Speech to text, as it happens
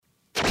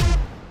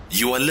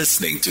You are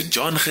listening to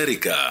John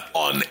Gericka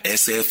on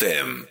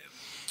SFM.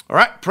 All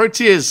right,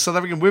 Proteas, South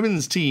African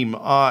women's team,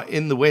 are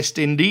in the West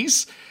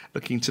Indies,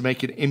 looking to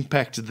make an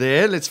impact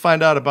there. Let's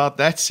find out about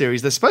that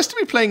series. They're supposed to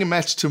be playing a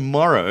match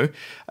tomorrow.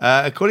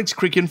 According to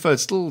Cricket Info,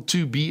 it's still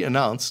to be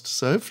announced,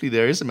 so hopefully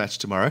there is a match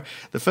tomorrow.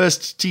 The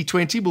first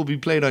T20 will be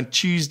played on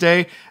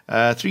Tuesday,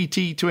 3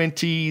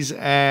 T20s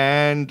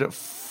and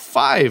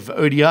 5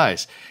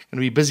 ODIs. Going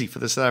to be busy for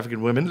the South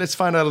African women. Let's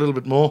find out a little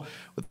bit more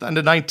with the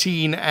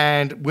under-19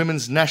 and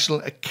Women's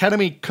National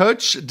Academy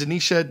coach,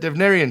 Dinesha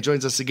Devnarain,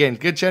 joins us again.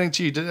 Good chatting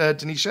to you,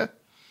 Dinesha.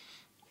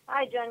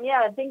 Hi, John.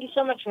 Yeah, thank you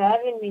so much for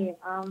having me.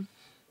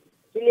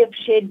 Really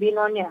appreciate being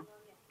on here.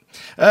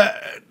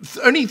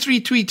 Only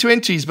 3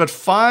 T20s, but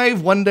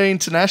 5 one-day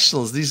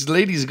internationals. These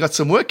ladies have got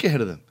some work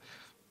ahead of them.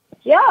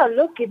 Yeah,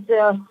 look,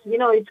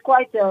 it's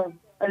quite a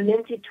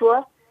lengthy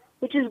tour,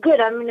 which is good.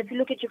 I mean, if you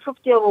look at your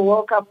 50-over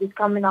World Cup is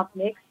coming up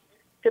next,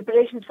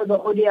 preparations for the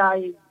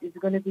ODI is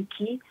going to be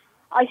key.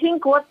 I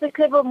think what's the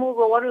clever move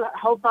or what will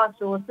help us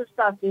or assist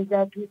us is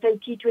that we play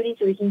T20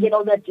 so we can get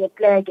all that jet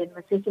lag and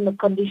assessing the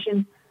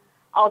conditions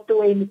out the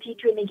way in the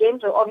T20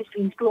 games. So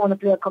obviously we still want to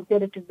play a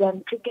competitive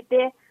brand cricket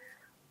there.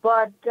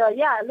 But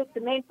look,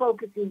 the main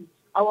focus is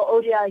our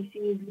ODI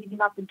series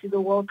leading up into the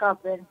World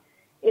Cup, and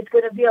it's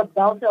going to be a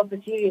belter of a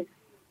series.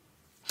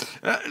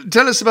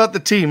 Tell us about the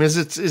team. Is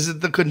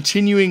it the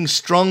continuing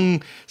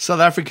strong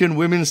South African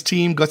women's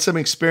team? Got some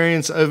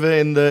experience over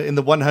in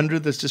the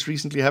 100 that's just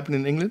recently happened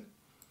in England?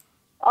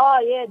 Oh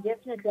yeah,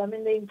 definitely. I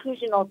mean, the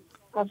inclusion of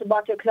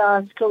Conservator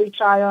Class, Chloe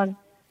Tryon,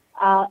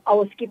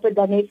 our skipper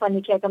Dinesha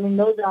Devnarain. I mean,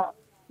 those are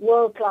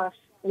world class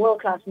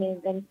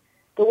names, and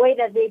the way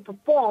that they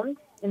performed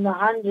in the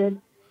 100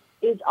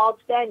 is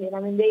outstanding. I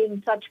mean, they're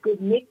in such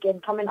good nick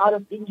and coming out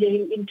of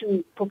injury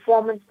into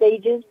performance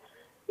stages.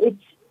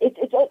 It's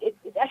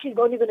actually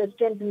only going to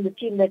strengthen the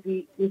team that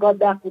we got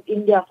back with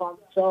India from.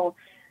 So,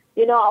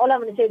 all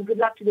I'm going to say is good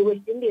luck to the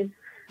West Indies.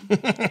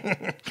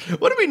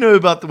 What do we know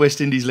about the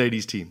West Indies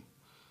ladies team?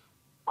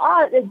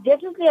 They're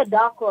definitely a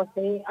dark horse.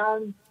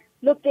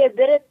 Look, they're a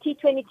better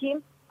T20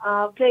 team.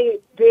 Play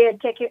very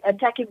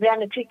attacking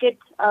brand of cricket.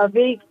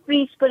 Very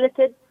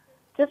free-spirited.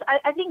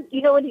 I think,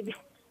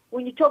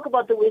 when you talk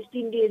about the West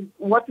Indies,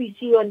 what we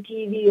see on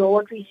TV or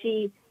what we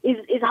see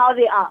is how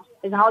they are,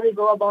 is how they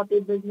go about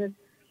their business.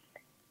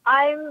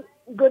 I'm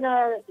going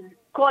to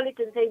call it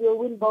and say we'll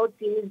win both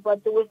series,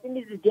 but the West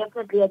Indies is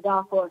definitely a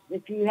dark horse.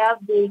 If you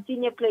have the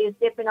senior players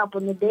stepping up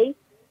on the day,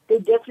 they're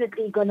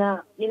definitely going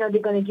to, they're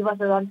going to give us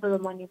a run for the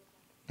money.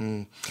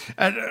 And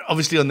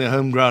obviously on their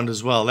home ground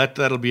as well.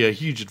 That'll be a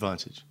huge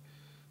advantage.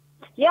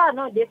 Yeah,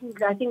 no,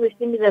 definitely. I think West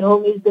Indies at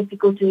home is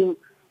difficult to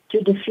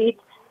defeat.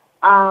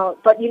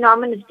 But, I'm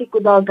going to stick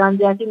with our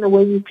guns. I think the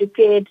way we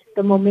prepared,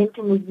 the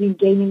momentum we've been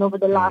gaining over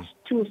the last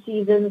 2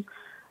 seasons,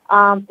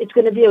 it's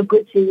going to be a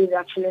good series,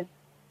 actually.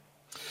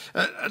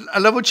 I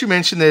love what you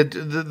mentioned there,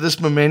 this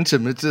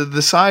momentum. It's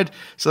the South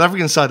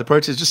African side, the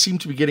Proteas just seem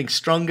to be getting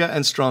stronger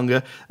and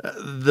stronger.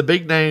 The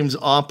big names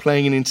are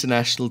playing in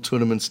international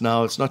tournaments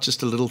now. It's not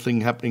just a little thing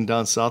happening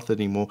down south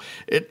anymore.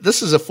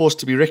 This is a force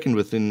to be reckoned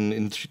with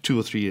in 2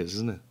 or 3 years,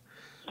 isn't it?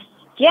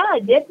 Yeah,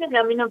 definitely.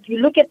 I mean, if you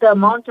look at the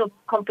amount of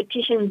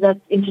competitions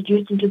that's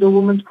introduced into the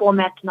women's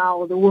format now,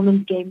 or the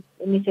women's game,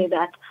 let me say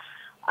that,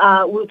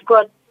 we've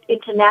got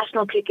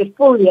international cricket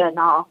full year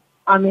now.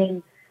 I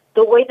mean,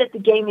 the way that the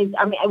game is,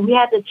 we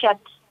had a chat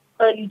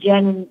early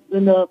Jan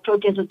when the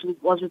Proteas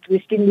was with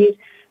West Indies.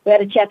 We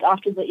had a chat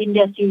after the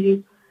India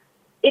series.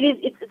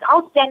 It's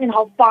outstanding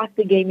how fast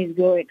the game is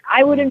going.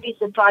 I wouldn't be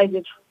surprised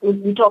if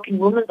we're talking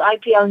women's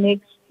IPL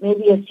next,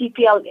 maybe a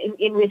CPL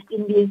in West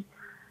Indies.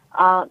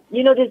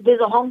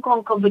 There's a Hong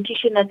Kong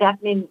competition that's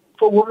happening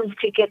for women's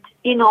cricket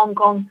in Hong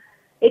Kong.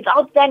 It's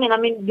outstanding. I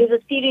mean, there's a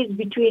series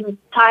between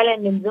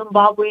Thailand and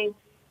Zimbabwe,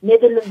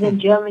 Netherlands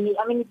and Germany.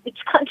 I mean,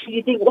 it's countries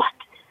you think, what?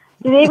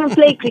 Do they even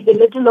play cricket,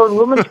 let alone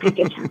women's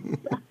cricket?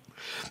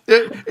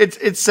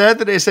 It's sad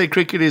that SA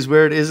cricket is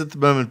where it is at the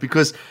moment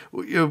because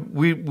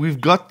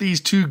we've got these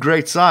 2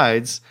 great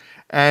sides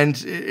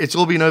and it's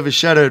all been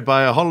overshadowed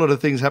by a whole lot of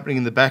things happening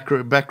in the back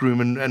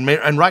room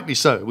and rightly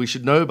so. We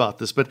should know about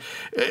this, but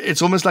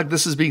it's almost like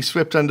this is being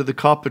swept under the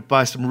carpet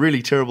by some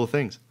really terrible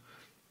things.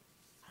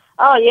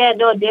 Oh, yeah,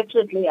 no,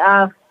 definitely.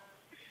 I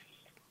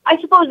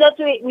suppose that's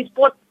where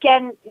sport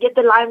can get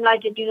the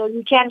limelight.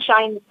 You can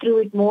shine through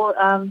it more.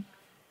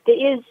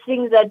 There is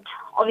things that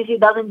obviously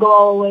doesn't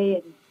go our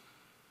way, and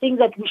things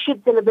that we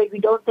should celebrate, we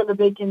don't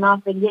celebrate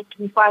enough, and yet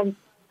we find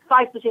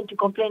 5% to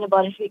complain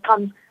about. It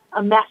becomes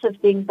a massive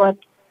thing, but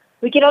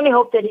we can only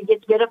hope that it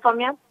gets better from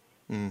here.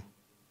 Yeah,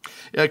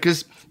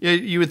 because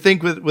you would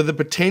think with the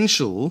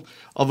potential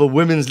of a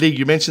women's league,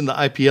 you mentioned the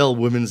IPL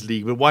women's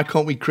league, but why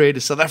can't we create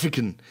a South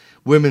African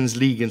women's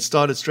league and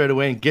start it straight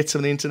away and get some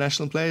of the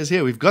international players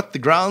here? We've got the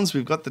grounds,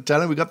 we've got the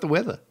talent, we've got the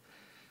weather.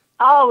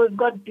 Oh, we've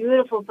got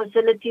beautiful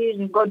facilities,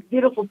 we've got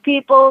beautiful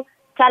people,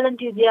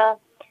 talent is here.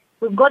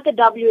 We've got the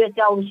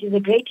WSL, which is a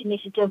great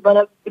initiative,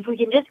 but if we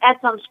can just add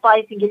some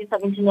spice and get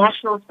some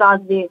international stars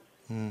there,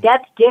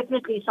 that's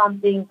definitely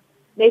something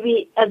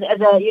maybe as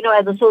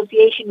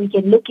association we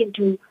can look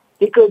into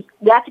because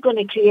that's going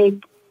to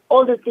create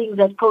all the things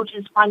that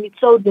coaches find it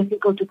so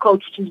difficult to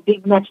coach, which is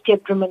big match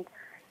temperament,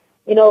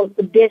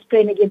 the best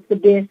playing against the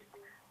best.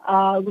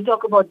 We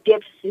talk about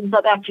depth in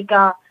South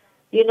Africa.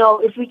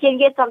 If we can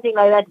get something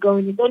like that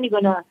going, it's only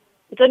gonna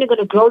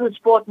grow the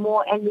sport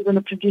more, and we're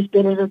gonna produce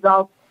better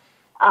results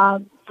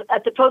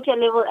at the Protea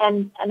level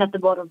and at the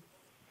bottom.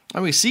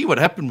 And we see what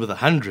happened with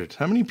 100.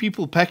 How many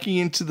people packing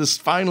into this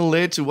final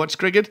there to watch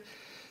cricket?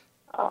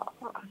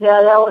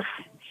 Yeah,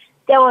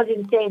 that was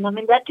insane. I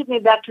mean, that took me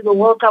back to the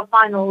World Cup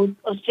final with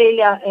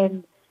Australia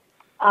and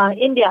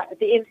India at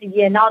the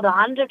MCG, and now the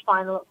 100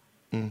 final.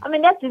 I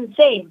mean, that's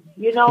insane,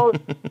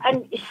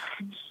 and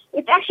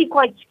it's actually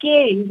quite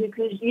scary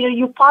because,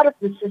 you're part of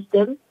the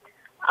system.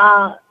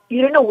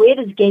 You don't know where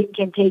this game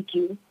can take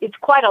you. It's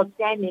quite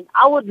outstanding.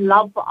 I would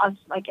love for us,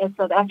 like as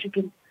South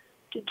Africans,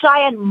 to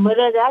try and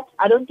mirror that.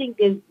 I don't think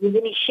there's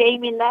any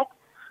shame in that.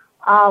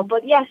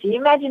 But yes, you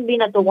imagine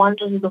being at the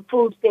Wanderers with a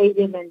full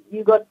stadium and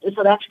you got a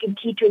South African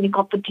T20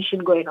 competition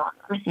going on.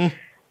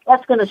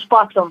 That's going to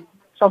spark some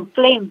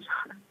flames.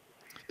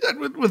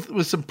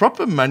 With some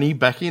proper money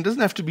backing, it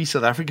doesn't have to be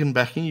South African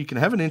backing. You can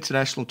have an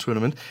international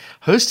tournament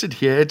hosted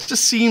here. It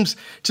just seems,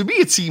 to me,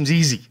 it seems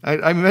easy.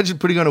 I imagine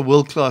putting on a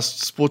world-class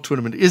sport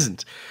tournament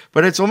isn't.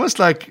 But it's almost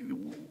like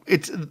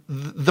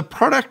the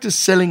product is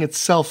selling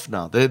itself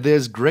now.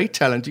 There's great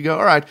talent. You go,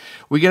 all right,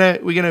 we're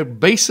gonna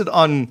base it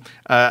on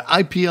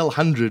IPL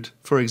 100,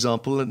 for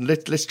example, and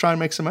let's try and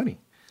make some money.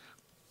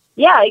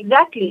 Yeah,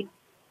 exactly.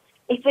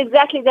 It's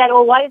exactly that.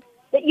 Or why?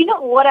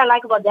 What I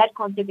like about that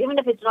concept, even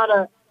if it's not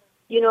a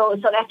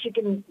South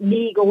African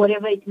league or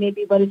whatever it may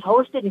be, but it's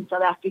hosted in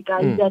South Africa,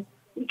 is that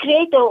we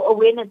create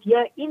awareness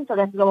here in South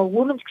Africa about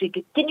women's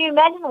cricket. Can you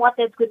imagine what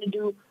that's going to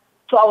do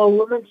to our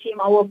women's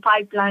team, our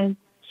pipeline,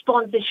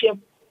 sponsorship,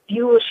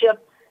 viewership?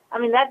 I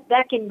mean,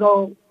 that can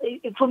go,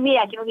 for me,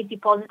 I can only see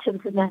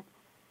positives in that.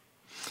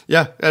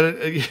 Yeah,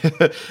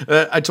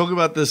 I talk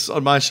about this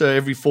on my show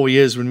every 4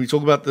 years when we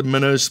talk about the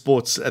minnow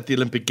sports at the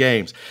Olympic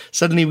Games.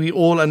 Suddenly we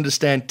all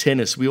understand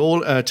tennis, we all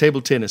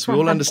table tennis, we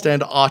all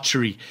understand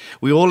archery,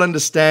 we all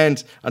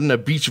understand,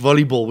 beach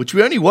volleyball, which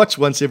we only watch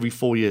once every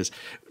 4 years.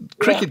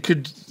 Cricket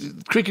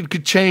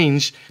could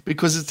change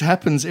because it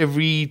happens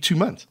every 2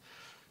 months.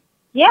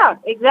 Yeah,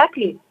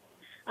 exactly.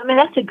 I mean,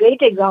 that's a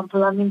great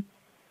example. I mean,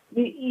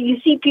 you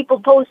see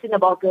people posting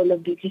about the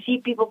Olympics. You see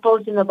people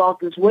posting about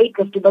this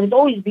weightlifting, but it's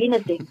always been a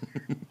thing.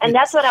 And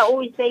that's what I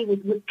always say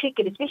with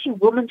cricket, especially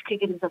women's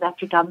cricket in South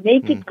Africa.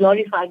 Make it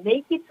glorified.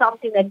 Make it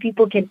something that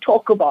people can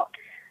talk about.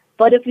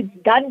 But if it's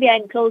done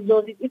behind closed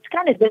doors, it's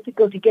kind of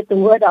difficult to get the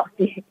word out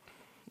there.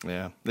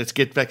 Yeah, let's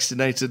get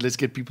vaccinated. Let's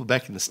get people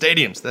back in the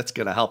stadiums. That's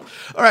going to help.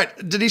 All right,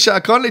 Dinesha,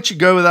 I can't let you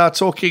go without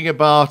talking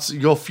about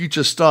your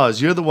future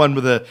stars. You're the one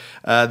with the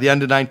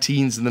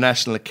under-19s in the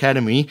National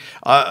Academy.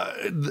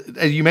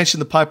 You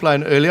mentioned the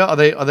pipeline earlier. Are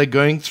they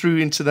going through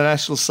into the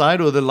national side,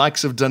 or the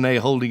likes of Dane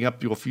holding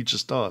up your future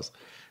stars?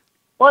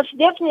 Well, she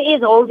definitely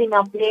is holding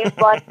up there,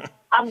 but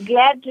I'm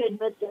glad to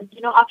admit that,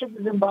 after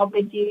the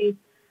Zimbabwe series,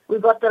 we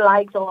got the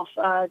likes of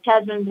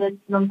Tasman Blitz,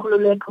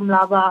 Nomkhululeko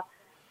Kumlaba,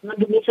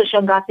 Dinesha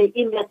Devnarain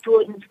in their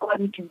touring squad,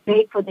 which is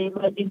great for the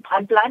emerging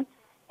pipeline.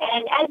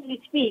 And as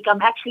we speak,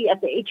 I'm actually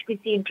at the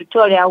HPC in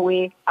Pretoria,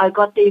 where I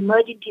got the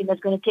emerging team that's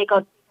going to take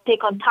on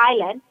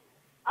Thailand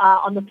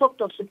on the 5th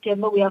of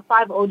September. We have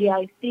 5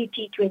 ODIs, 3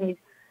 T20s.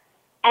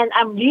 And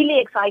I'm really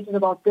excited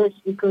about this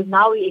because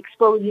now we're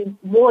exposing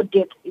more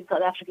depth in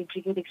South African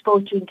cricket,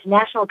 exposed to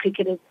international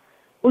cricketers,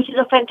 which is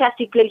a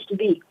fantastic place to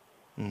be.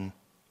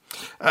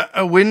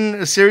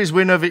 A series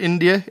win over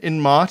India in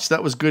March.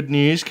 That was good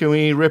news. Can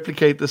we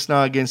replicate this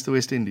now against the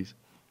West Indies?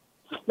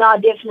 No,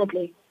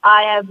 definitely.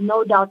 I have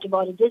no doubt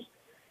about it. Just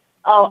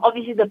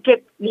obviously the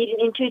prep leading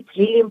into it's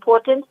really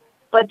important,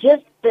 but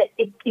just the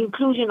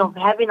inclusion of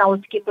having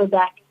our skipper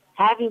back,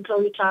 having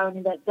Chloe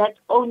Tryon, that's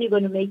only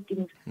going to make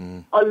things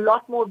a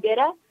lot more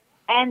better,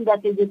 and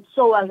that they did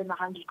so well in the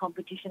 100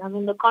 competition. I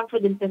mean, the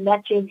confidence in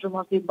that change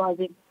must be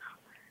buzzing.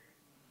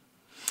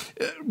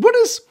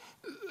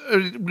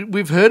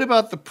 We've heard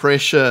about the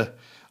pressure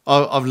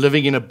of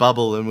living in a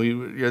bubble, and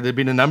there have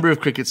been a number of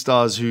cricket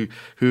stars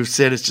who've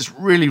said it's just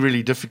really,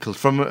 really difficult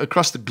from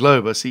across the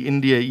globe. I see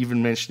India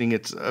even mentioning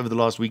it over the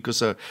last week or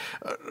so.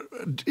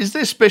 Is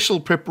there special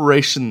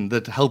preparation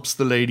that helps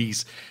the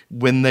ladies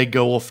when they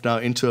go off now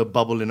into a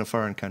bubble in a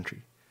foreign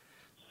country?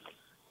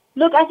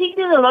 Look, I think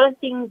there's a lot of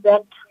things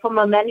that, from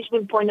a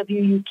management point of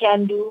view, you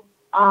can do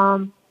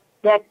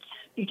that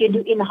you can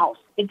do in-house.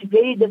 It's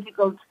very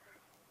difficult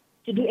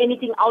to do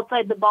anything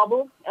outside the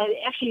bubble.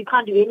 Actually, you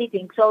can't do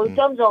anything. So in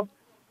terms of,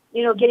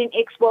 getting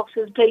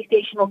Xboxes,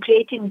 PlayStation, or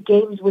creating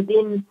games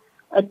within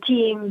a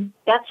team,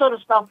 that sort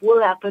of stuff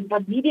will happen.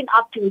 But leading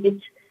up to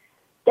it,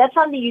 that's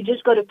something you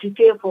just got to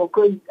prepare for.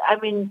 Because, I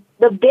mean,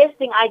 the best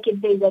thing I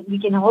can say is that we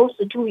can host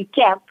a 2-week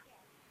camp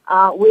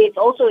where it's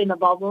also in a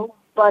bubble.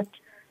 But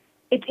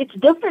it's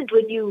different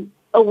when you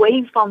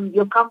away from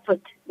your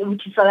comfort,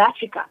 which is South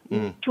Africa.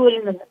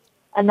 Touring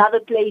another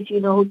place,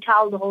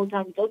 hotel the whole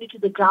time. It's only to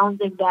the grounds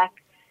and back.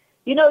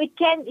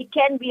 It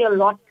can be a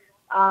lot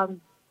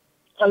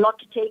a lot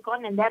to take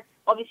on, and that's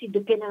obviously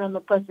dependent on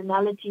the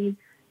personality,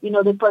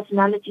 the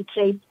personality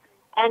traits.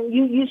 And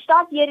you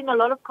start hearing a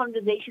lot of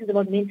conversations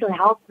about mental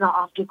health now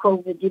after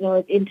COVID,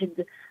 it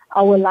entered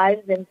our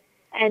lives. And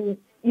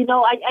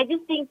I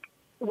just think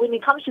when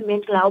it comes to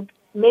mental health,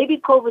 maybe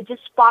COVID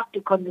just sparked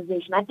a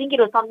conversation. I think it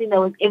was something that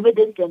was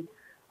evident and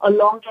a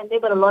long time there,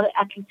 but a lot of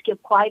athletes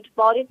kept quiet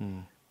about it.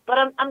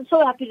 But I'm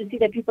so happy to see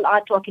that people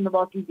are talking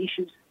about these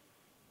issues.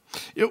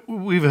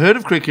 We've heard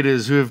of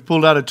cricketers who have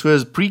pulled out of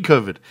tours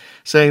pre-COVID,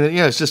 saying that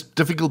it's just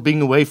difficult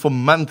being away for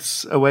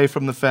months away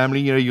from the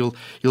family.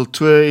 You'll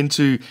tour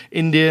into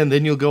India and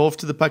then you'll go off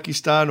to the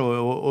Pakistan or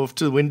off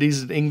to the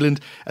Windies in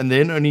England, and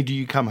then only do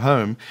you come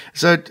home.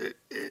 So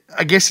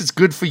I guess it's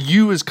good for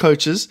you as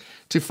coaches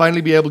to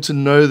finally be able to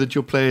know that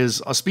your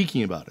players are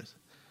speaking about it.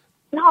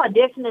 No,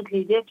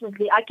 definitely.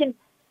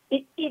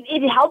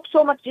 It helps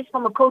so much just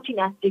from a coaching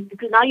aspect,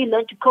 because now you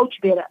learn to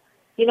coach better.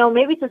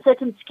 Maybe it's a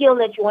certain skill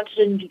that you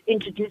wanted to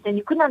introduce and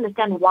you couldn't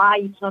understand why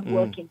it's not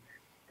working.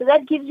 So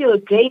that gives you a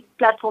great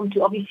platform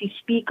to obviously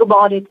speak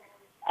about it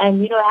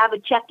and, have a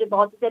chat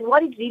about it. And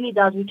what it really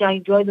does, which I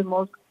enjoy the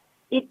most,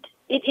 it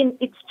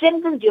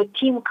strengthens your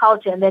team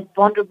culture and that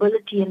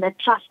vulnerability and that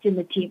trust in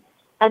the team.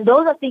 And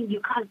those are things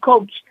you can't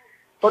coach.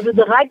 But with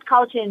the right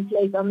culture in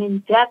place,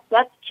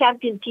 that's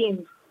champion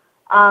teams.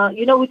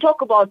 We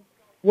talk about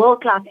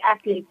world-class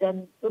athletes,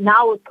 and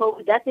now with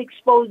COVID, that's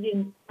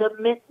exposing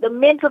the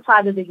mental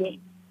side of the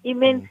game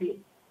immensely.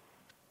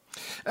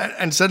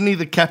 And suddenly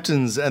the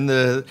captains and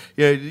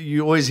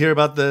you always hear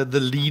about the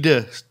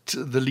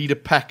leader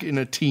pack in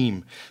a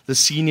team, the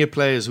senior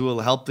players who will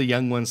help the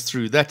young ones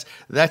through. That's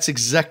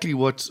exactly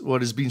what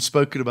has been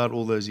spoken about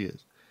all those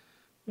years.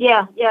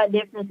 Yeah,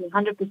 definitely,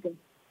 100%.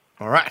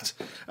 All right.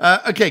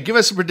 Okay, give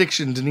us a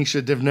prediction,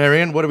 Dinesha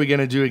Devnarain. What are we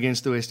going to do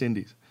against the West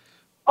Indies?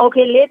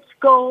 Okay, let's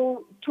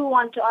go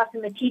 2-1 to us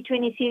in the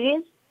T20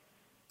 series,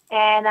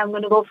 and I'm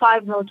going to go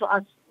 5-0 to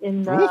us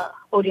in the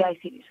ODI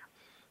series.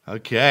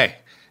 Okay.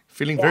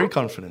 Feeling very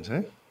confident,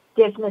 eh?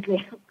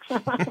 Definitely.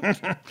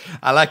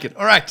 I like it.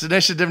 All right,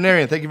 Dinesha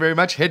Devnarain, thank you very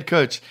much. Head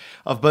coach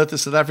of both the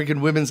South African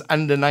women's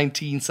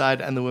under-19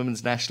 side and the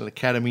women's national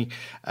academy.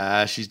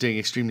 She's doing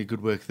extremely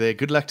good work there.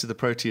 Good luck to the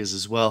Proteas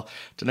as well.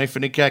 Danae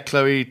Fanika,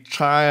 Chloe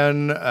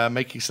Tryon,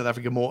 making South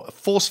Africa more a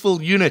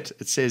forceful unit,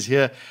 it says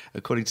here,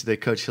 according to their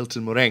coach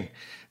Hilton Moreng.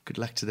 Good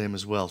luck to them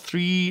as well.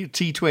 3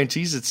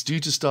 T20s. It's due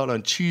to start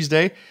on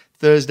Tuesday,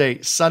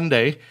 Thursday,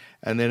 Sunday.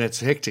 And then it's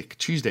hectic.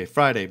 Tuesday,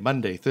 Friday,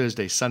 Monday,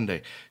 Thursday,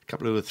 Sunday. A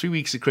couple of 3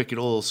 weeks of cricket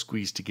all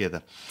squeezed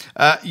together.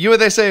 You with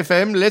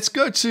SAFM. Let's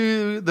go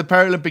to the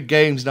Paralympic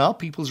Games now.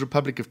 People's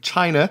Republic of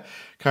China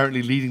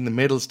currently leading the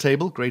medals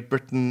table. Great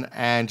Britain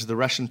and the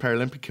Russian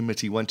Paralympic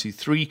Committee 1, 2,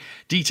 3.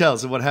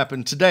 Details of what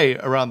happened today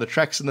around the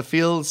tracks and the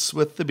fields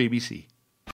with the BBC.